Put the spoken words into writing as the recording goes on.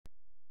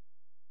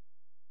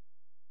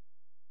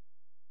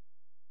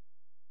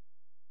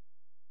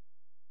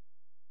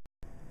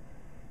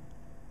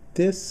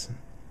This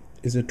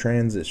is a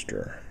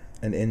transistor,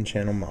 an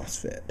N-channel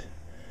MOSFET.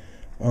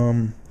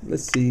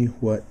 Let's see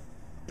what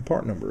the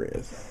part number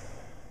is.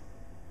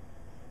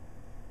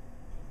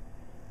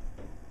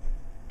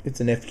 It's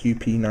an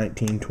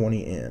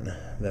FQP1920N.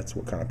 That's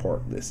what kind of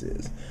part this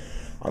is.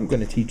 I'm going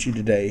to teach you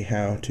today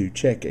how to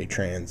check a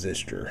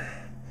transistor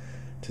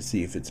to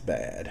see if it's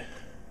bad.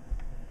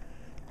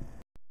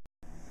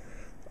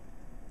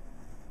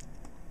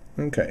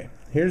 Okay,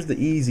 here's the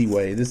easy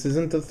way. This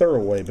isn't the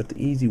thorough way, but the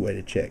easy way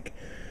to check.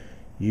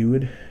 You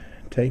would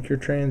take your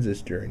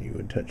transistor and you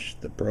would touch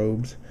the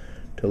probes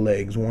to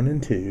legs 1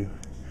 and 2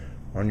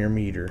 on your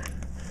meter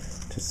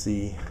to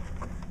see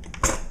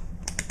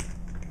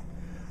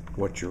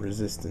what your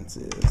resistance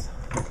is.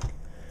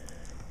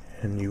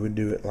 And you would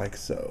do it like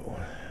so.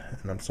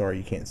 And I'm sorry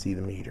you can't see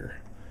the meter.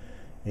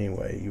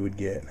 Anyway, you would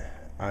get,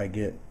 I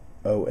get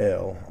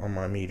OL on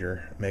my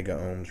meter, mega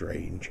ohms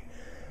range.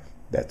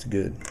 That's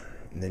good.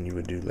 And then you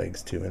would do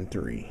legs 2 and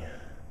 3.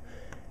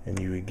 And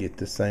you would get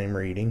the same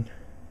reading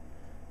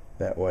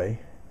that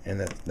way. And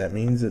that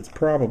means it's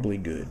probably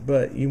good,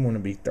 but you want to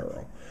be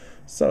thorough.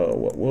 So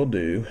what we'll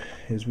do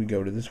is we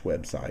go to this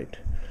website,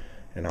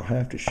 and I'll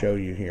have to show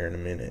you here in a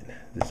minute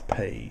this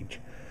page,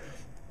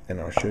 and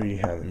I'll show you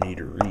how the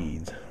meter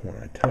reads when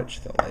I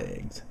touch the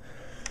legs.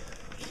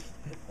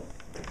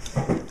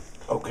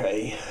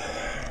 Okay,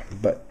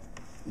 but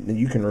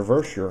you can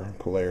reverse your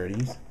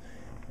polarities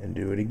and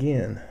do it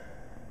again.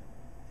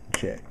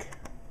 Check,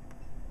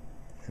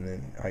 and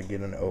then I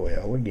get an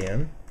OL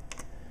again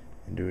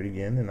and do it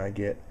again, and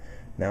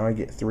now I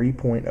get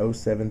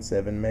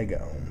 3.077 mega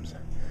ohms.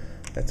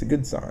 That's a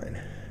good sign.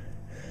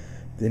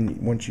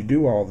 Then once you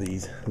do all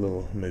these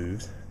little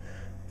moves,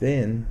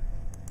 then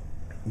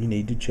you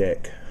need to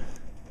check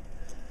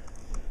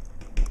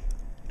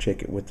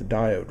it with the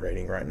diode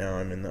rating. Right now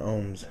I'm in the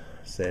ohms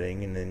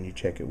setting, and then you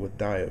check it with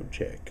diode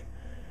check,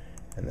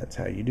 and that's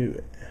how you do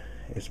it.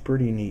 It's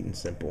pretty neat and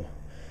simple.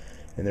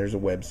 And there's a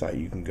website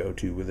you can go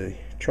to with a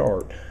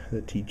chart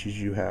that teaches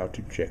you how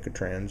to check a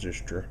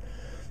transistor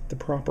the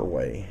proper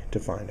way to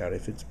find out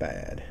if it's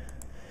bad.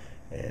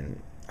 And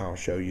I'll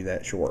show you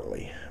that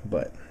shortly.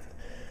 But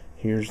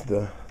here's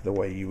the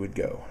way you would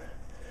go.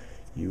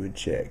 You would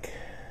check.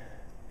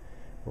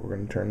 We're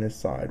going to turn this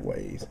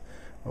sideways.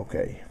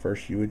 Okay,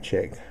 first you would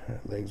check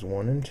legs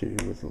 1 and 2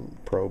 with the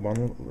probe on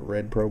the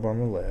red probe on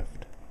the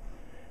left.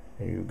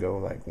 And you would go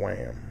like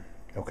wham.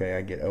 Okay,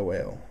 I get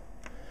OL.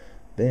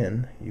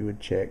 Then you would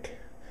check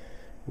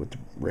with the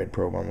red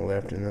probe on the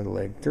left and then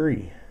leg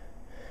 3,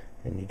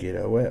 and you get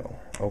OL.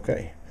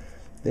 Okay,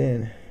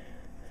 then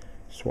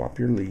swap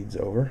your leads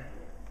over,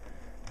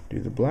 do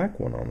the black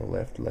one on the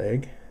left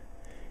leg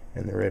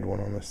and the red one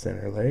on the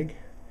center leg,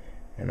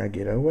 and I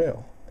get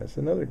OL. That's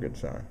another good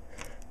sign.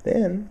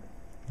 Then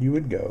you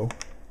would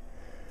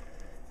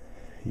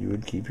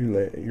keep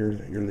your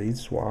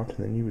leads swapped,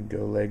 and then you would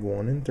go leg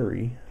 1 and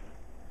 3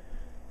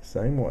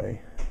 same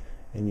way,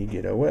 and you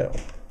get OL.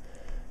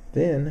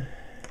 Then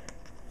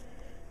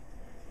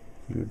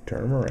you would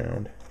turn them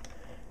around,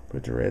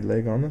 put the red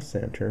leg on the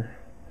center,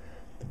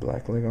 the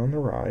black leg on the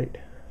right,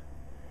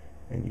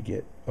 and you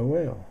get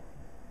OL.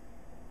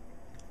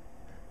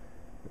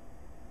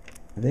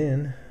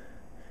 Then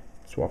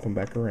swap them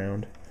back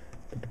around,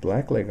 put the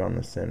black leg on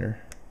the center,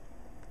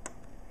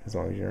 as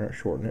long as you're not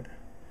shorting it,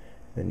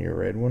 then your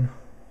red one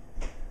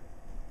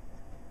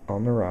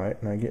on the right,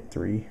 and I get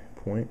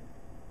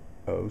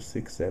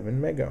 3.067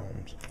 mega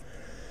ohms.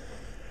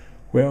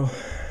 Well,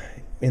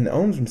 in the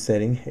ohms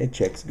setting, it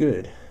checks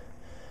good.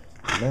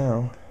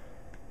 Now,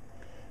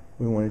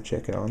 we want to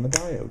check it on the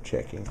diode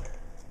checking.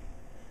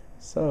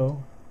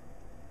 So,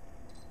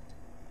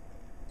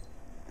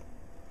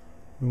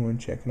 we want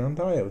to check it on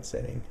diode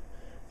setting.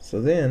 So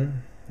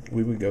then,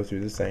 we would go through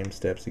the same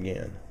steps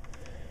again.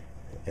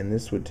 And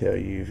this would tell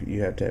you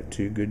you have to have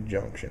 2 good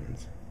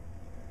junctions.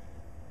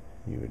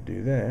 You would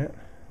do that,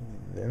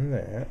 then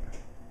that.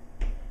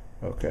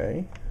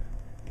 Okay,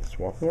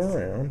 swap them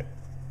around.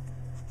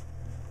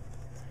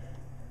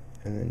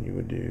 And then you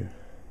would do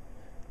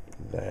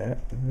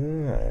that,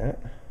 then that.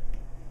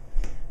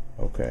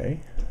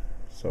 Okay,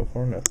 so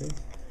far nothing.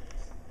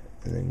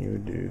 And then you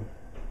would do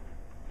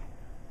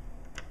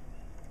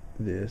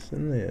this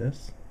and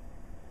this,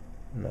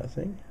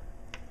 nothing.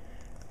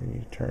 And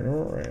you turn them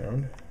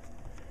around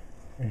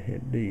and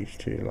hit these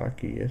 2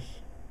 like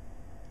this,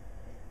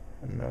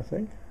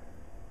 nothing.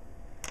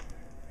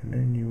 And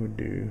then you would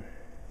do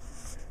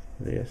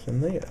this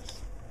and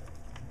this.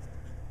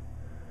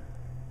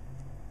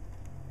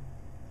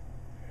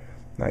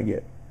 I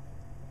get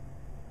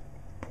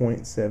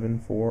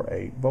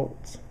 0.748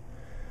 volts.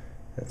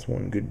 That's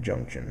one good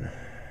junction.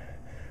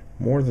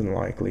 More than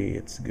likely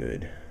it's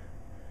good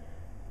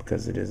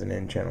because it is an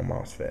N-channel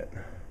MOSFET.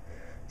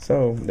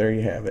 So there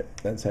you have it.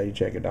 That's how you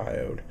check a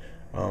diode.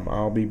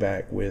 I'll be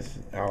back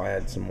I'll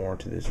add some more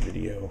to this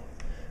video,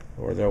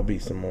 or there'll be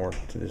some more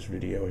to this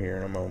video here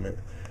in a moment,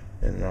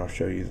 and I'll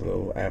show you the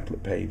little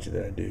applet page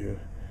that I do.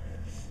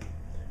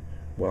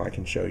 Well, I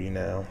can show you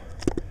now.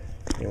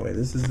 Anyway,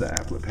 this is the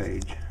applet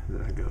page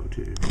that I go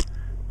to,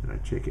 that I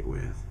check it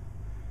with.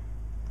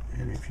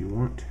 And if you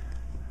want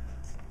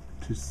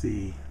to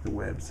see the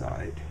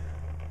website,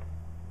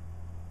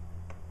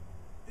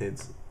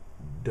 it's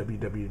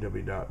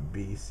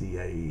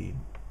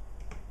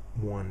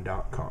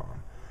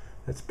www.bca1.com.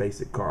 That's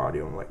Basic Car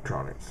Audio and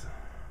Electronics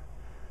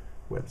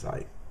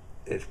website.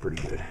 It's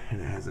pretty good,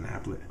 and it has an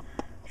applet.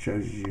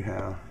 Shows you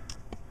how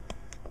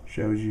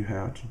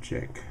to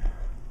check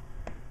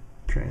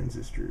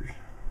transistors.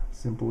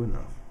 Simple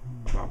enough.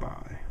 Bye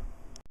bye.